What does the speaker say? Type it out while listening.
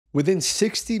Within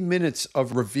 60 minutes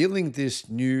of revealing this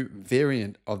new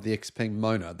variant of the Xpeng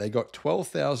MONA, they got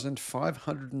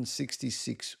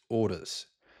 12,566 orders.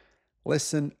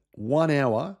 Less than 1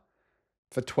 hour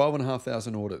for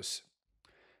 12,500 orders.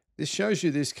 This shows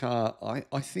you this car,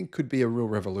 I think, could be a real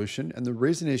revolution. And the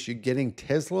reason is you're getting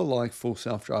Tesla-like full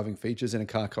self-driving features in a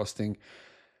car costing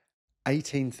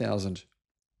 18,000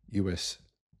 US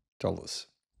dollars.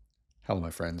 Hello,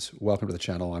 my friends. Welcome to the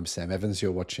channel. I'm Sam Evans.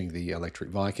 You're watching the electric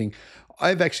Viking.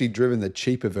 I've actually driven the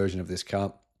cheaper version of this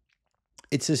car.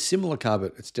 It's a similar car,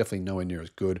 but it's definitely nowhere near as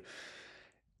good.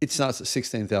 It starts at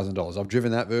 $16,000. I've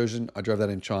driven that version. I drove that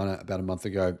in China about a month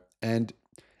ago, and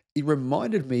it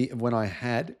reminded me of when I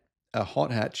had a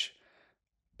hot hatch.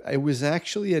 It was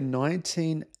actually a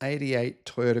 1988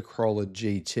 Toyota Corolla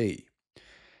GT.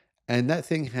 And that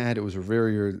thing it was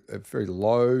very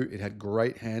low. It had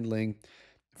great handling,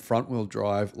 front wheel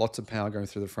drive, lots of power going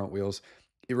through the front wheels.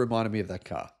 It reminded me of that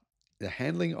car. The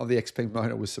handling of the Xpeng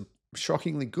MONA was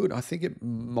shockingly good. I think it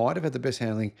might have had the best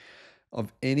handling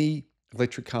of any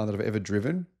electric car that I've ever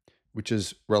driven, which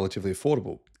is relatively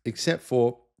affordable, except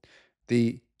for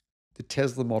the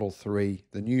Tesla Model 3,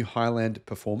 the new Highland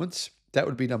Performance. That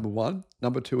would be number one.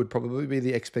 Number two would probably be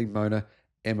the Xpeng MONA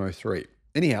M03.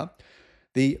 Anyhow,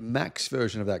 the Max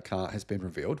version of that car has been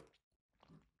revealed.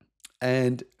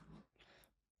 And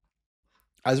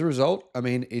as a result, I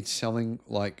mean, it's selling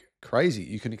like crazy.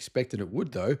 You can expect that it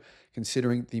would, though,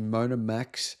 considering the MONA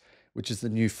Max, which is the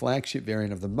new flagship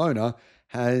variant of the MONA,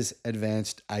 has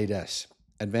advanced ADAS,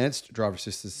 advanced driver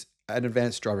assistance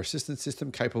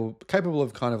system capable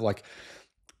of kind of like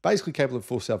basically capable of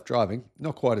full self-driving.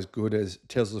 Not quite as good as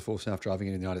Tesla's full self-driving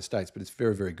in the United States, but it's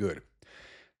very, very good.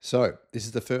 So this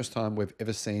is the first time we've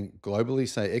ever seen globally,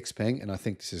 say Xpeng, and I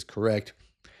think this is correct,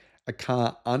 a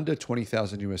car under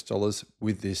 20,000 US dollars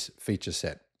with this feature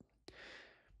set.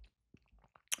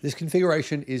 This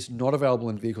configuration is not available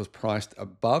in vehicles priced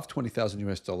above 20,000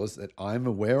 US dollars that I'm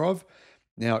aware of.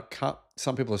 Now,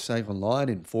 some people are saying online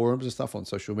in forums and stuff on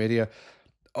social media,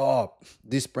 oh,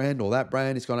 this brand or that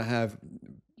brand is going to have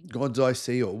God's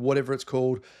IC or whatever it's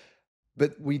called.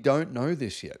 But we don't know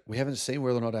this yet. We haven't seen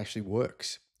whether or not it actually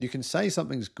works. You can say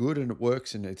something's good and it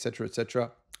works and et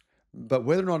cetera, but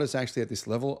whether or not it's actually at this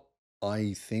level,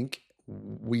 I think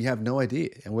we have no idea.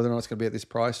 And whether or not it's going to be at this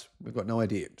price, we've got no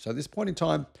idea. So at this point in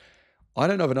time, I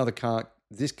don't know of another car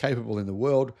this capable in the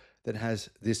world that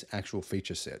has this actual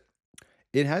feature set.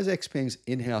 It has Xpeng's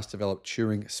in-house developed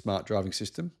Turing smart driving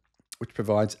system, which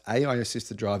provides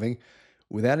AI-assisted driving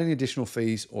without any additional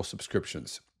fees or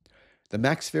subscriptions. The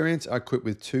Max variants are equipped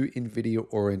with two NVIDIA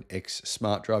Orin-X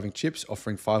smart driving chips,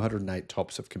 offering 508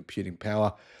 TOPS of computing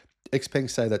power. Xpeng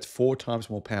say that's 4 times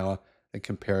more power than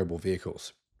comparable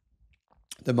vehicles.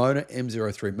 The MONA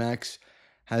M03 Max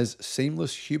has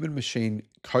seamless human-machine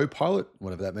co-pilot,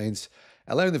 whatever that means,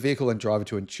 allowing the vehicle and driver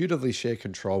to intuitively share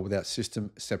control without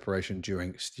system separation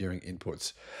during steering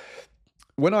inputs.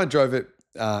 When I drove it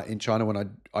in China,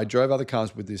 when I drove other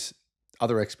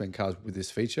Xpeng cars with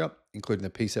this feature, including the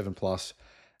P7 Plus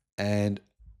and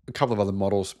a couple of other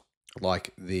models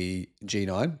like the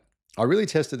G9. I really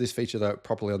tested this feature though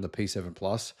properly on the P7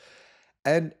 Plus,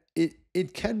 and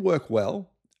it can work well,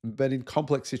 but in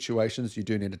complex situations, you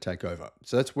do need to take over.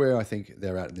 So that's where I think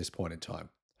they're at this point in time.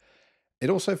 It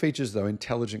also features, though,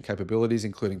 intelligent capabilities,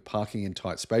 including parking in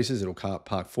tight spaces. It'll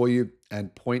park for you,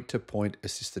 and point-to-point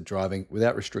assisted driving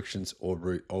without restrictions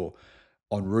or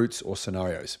on routes or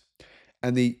scenarios.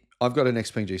 And I've got an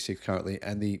Xpeng G6 currently,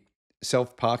 and the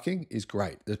self-parking is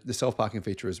great. The self-parking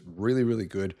feature is really, really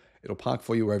good. It'll park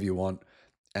for you wherever you want,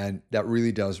 and that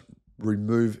really does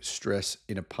remove stress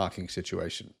in a parking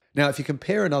situation. Now, if you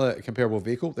compare another comparable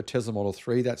vehicle, the Tesla Model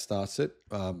 3, that starts at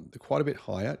quite a bit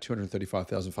higher,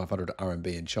 235,500 RMB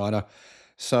in China.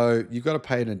 So you've got to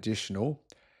pay an additional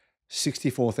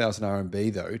 64,000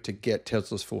 RMB, though, to get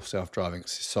Tesla's full self-driving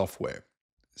software.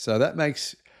 So that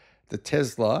makes the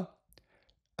Tesla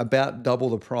about double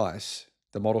the price,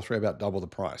 the Model 3 about double the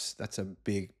price. That's a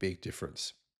big, big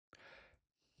difference.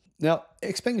 Now,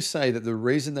 Xpeng say that the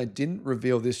reason they didn't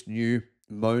reveal this new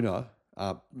MONA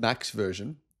Max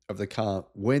version of the car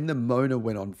when the MONA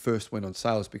first went on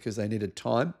sale is because they needed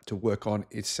time to work on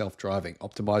its self-driving,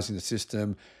 optimizing the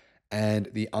system and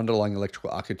the underlying electrical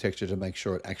architecture to make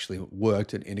sure it actually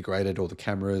worked and integrated all the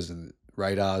cameras and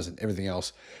radars and everything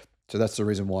else. So that's the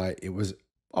reason why it was,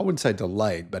 I wouldn't say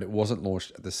delayed, but it wasn't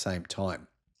launched at the same time.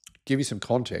 Give you some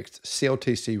context,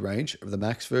 CLTC range of the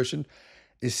Max version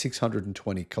is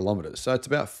 620 kilometers. So it's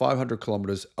about 500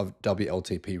 kilometers of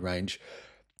WLTP range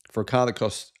for a car that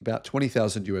costs about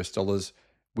 20,000 US dollars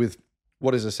with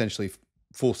what is essentially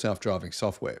full self-driving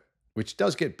software, which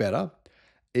does get better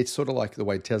It's sort of like the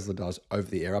way Tesla does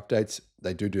over-the-air updates.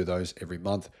 They do those every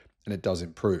month, and it does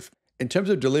improve. In terms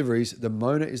of deliveries, the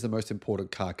Mona is the most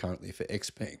important car currently for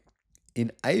Xpeng.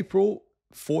 In April,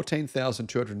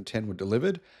 14,210 were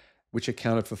delivered, which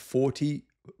accounted for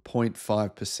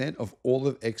 40.5% of all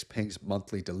of Xpeng's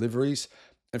monthly deliveries.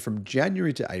 And from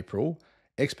January to April,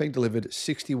 Xpeng delivered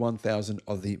 61,000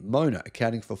 of the Mona,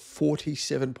 accounting for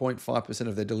 47.5%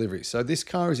 of their deliveries. So this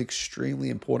car is extremely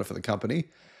important for the company.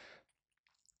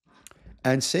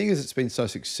 And seeing as it's been so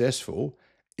successful,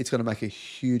 it's going to make a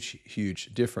huge,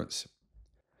 huge difference.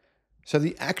 So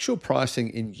the actual pricing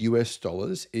in US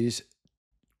dollars is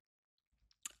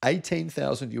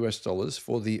 18,000 US dollars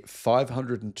for the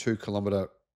 502 kilometer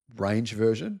range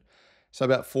version. So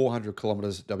about 400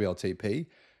 kilometers WLTP.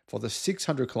 For the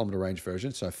 600 kilometer range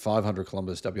version, so 500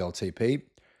 kilometers WLTP,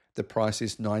 the price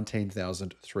is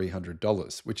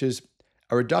 $19,300, which is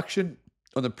a reduction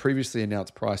on the previously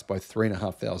announced price by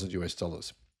 $3,500 US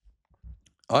dollars.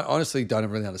 I honestly don't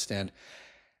really understand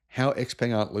how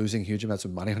Xpeng aren't losing huge amounts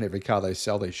of money on every car they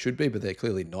sell. They should be, but they're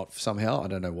clearly not somehow. I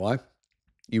don't know why.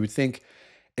 You would think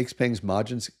Xpeng's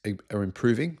margins are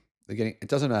improving. It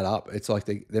doesn't add up. It's like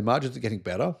their margins are getting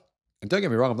better. And don't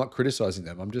get me wrong, I'm not criticizing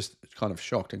them. I'm just kind of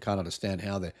shocked and can't understand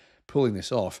how they're pulling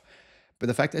this off. But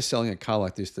the fact they're selling a car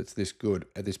like this that's this good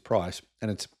at this price,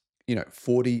 and it's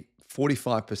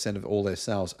 45% of all their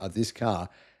sales are this car,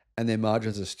 and their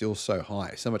margins are still so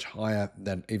high, so much higher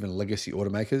than even legacy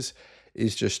automakers,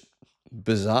 is just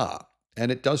bizarre.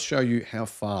 And it does show you how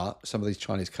far some of these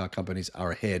Chinese car companies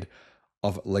are ahead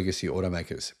of legacy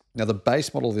automakers. Now, the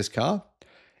base model of this car,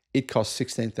 it costs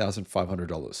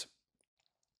 $16,500.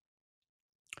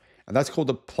 And that's called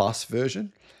the Plus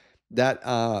version. That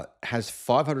has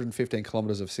 515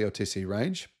 kilometers of CLTC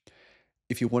range.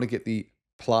 If you want to get the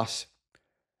Plus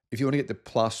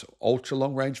ultra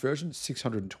long range version,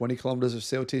 620 kilometers of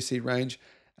CLTC range,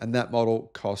 and that model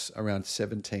costs around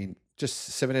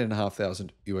 $17,500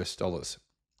 US dollars.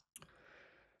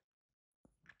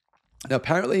 Now,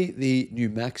 apparently the new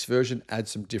Max version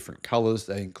adds some different colors.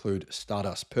 They include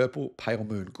Stardust Purple, Pale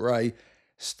Moon Gray,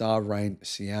 Star Rain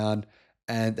Cyan,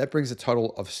 and that brings a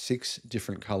total of 6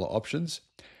 different color options.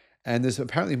 And there's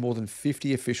apparently more than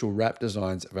 50 official wrap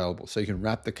designs available. So you can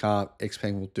wrap the car.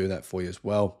 Xpeng will do that for you as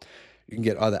well. You can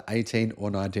get either 18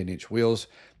 or 19-inch wheels.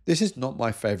 This is not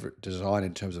my favorite design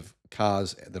in terms of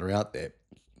cars that are out there,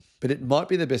 but it might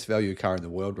be the best value car in the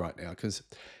world right now, because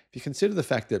if you consider the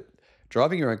fact that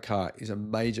driving your own car is a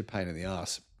major pain in the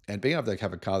ass, and being able to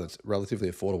have a car that's relatively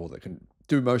affordable that can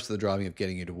do most of the driving of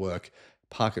getting you to work,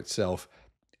 park itself,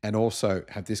 and also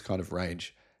have this kind of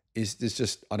range, I don't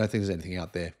think there's anything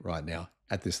out there right now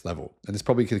at this level. And that's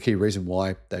probably the key reason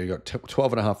why they got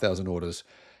 12,500 orders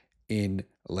in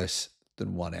less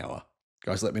than 1 hour.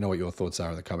 Guys, let me know what your thoughts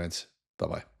are in the comments.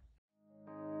 Bye-bye.